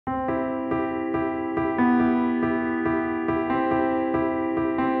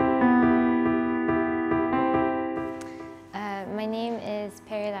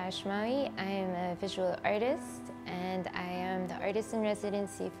El-Ashmawi. I am a visual artist and I am the artist in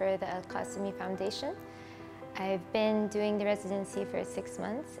residency for the El-Qasimi Foundation. I've been doing the residency for 6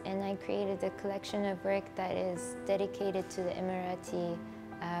 months and I created a collection of work that is dedicated to the Emirati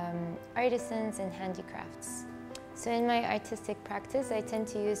artisans and handicrafts. So in my artistic practice, I tend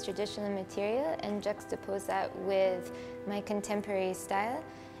to use traditional material and juxtapose that with my contemporary style.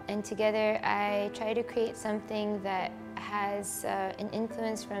 And together I try to create something that has an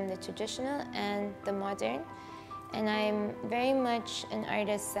influence from the traditional and the modern. And I'm very much an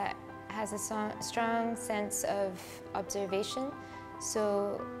artist that has a strong sense of observation.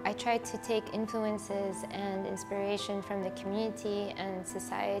 So I try to take influences and inspiration from the community and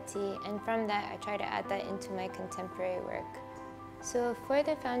society, and from that I try to add that into my contemporary work. So for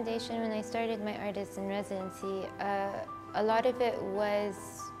the foundation, when I started my artist in residency, a lot of it was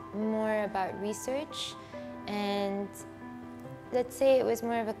more about research, and let's say it was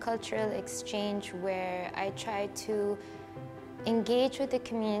more of a cultural exchange where I tried to engage with the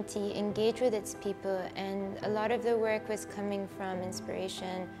community, engage with its people, and a lot of the work was coming from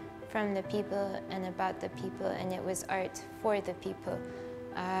inspiration from the people and about the people, and it was art for the people.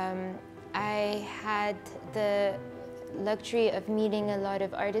 I had the luxury of meeting a lot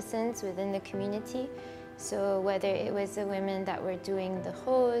of artisans within the community. So whether it was the women that were doing the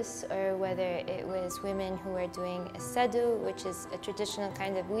hose, or whether it was women who were doing a sedu, which is a traditional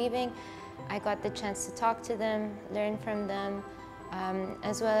kind of weaving, I got the chance to talk to them, learn from them,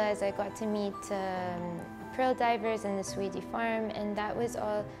 as well as I got to meet pearl divers in the Swedi farm, and that was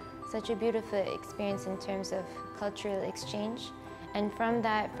all such a beautiful experience in terms of cultural exchange. And from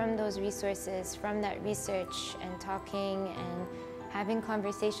those resources, from that research and talking and having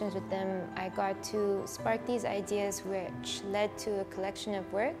conversations with them, I got to spark these ideas which led to a collection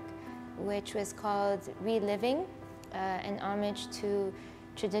of work which was called Reliving, an homage to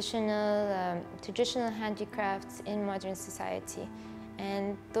traditional handicrafts in modern society.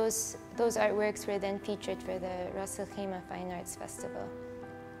 And those artworks were then featured for the Ras Al Khaimah Fine Arts Festival.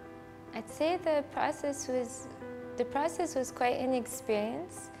 I'd say the process was quite an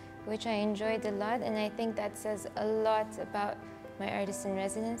experience, which I enjoyed a lot, and I think that says a lot about my artist in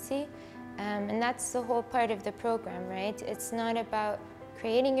residency. And that's the whole part of the program, right? It's not about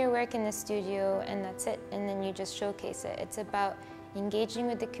creating your work in the studio and that's it, and then you just showcase it. It's about engaging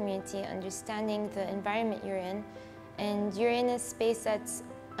with the community, understanding the environment you're in, and you're in a space that's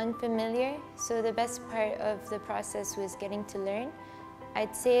unfamiliar, so the best part of the process was getting to learn.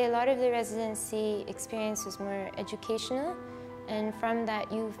 I'd say a lot of the residency experience was more educational, and from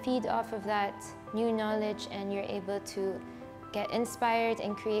that you feed off of that new knowledge and you're able to get inspired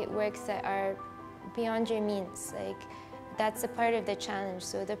and create works that are beyond your means. Like, that's a part of the challenge.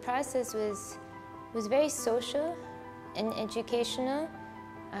 So the process was very social and educational,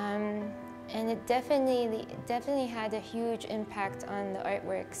 and it definitely had a huge impact on the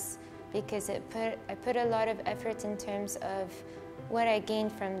artworks, because I put a lot of effort in terms of what I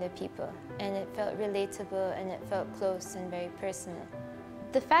gained from the people, and it felt relatable and it felt close and very personal.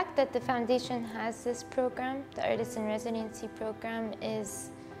 The fact that the foundation has this program, the Artist in Residency program,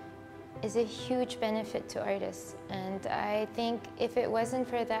 is a huge benefit to artists. And I think if it wasn't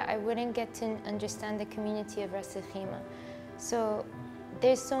for that, I wouldn't get to understand the community of Ras Al Khaimah. So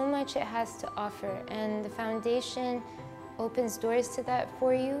there's so much it has to offer, and the foundation opens doors to that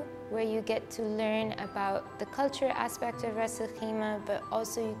for you, where you get to learn about the culture aspect of Ras Al Khaimah, but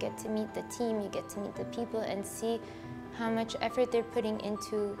also you get to meet the team, you get to meet the people and see how much effort they're putting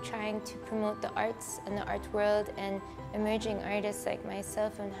into trying to promote the arts and the art world and emerging artists like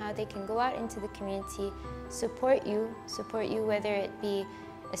myself, and how they can go out into the community, support you, whether it be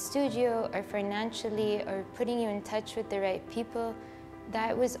a studio or financially or putting you in touch with the right people.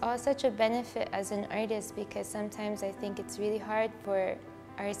 That was all such a benefit as an artist, because sometimes I think it's really hard for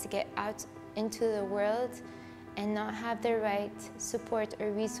artists to get out into the world and not have the right support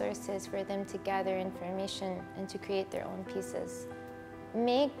or resources for them to gather information and to create their own pieces.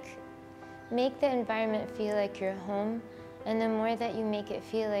 Make the environment feel like your home, and the more that you make it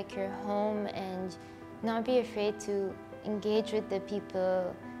feel like your home and not be afraid to engage with the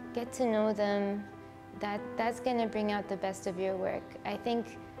people, get to know them, that's going to bring out the best of your work. I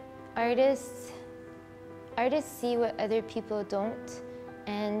think artists see what other people don't.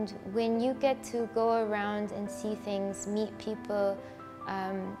 And when you get to go around and see things, meet people,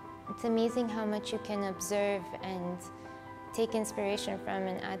 it's amazing how much you can observe and take inspiration from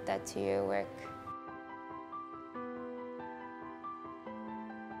and add that to your work.